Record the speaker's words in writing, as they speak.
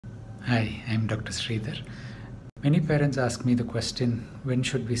Hi, I'm Dr. Sridhar. Many parents ask me the question, when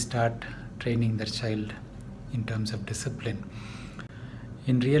should we start training their child in terms of discipline?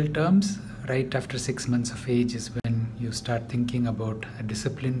 In real terms, right after 6 months of age is when you start thinking about a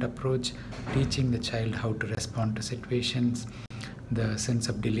disciplined approach, teaching the child how to respond to situations, the sense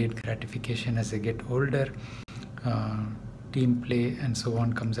of delayed gratification as they get older, team play, and so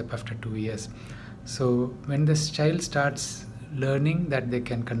on comes up after 2 years. So when this child starts learning that they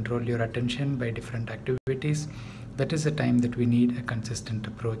can control your attention by different activities, that is the time that we need a consistent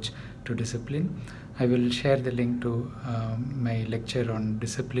approach to discipline. I will share the link to my lecture on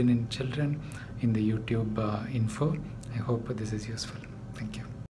discipline in children in the YouTube info. I hope this is useful. Thank you.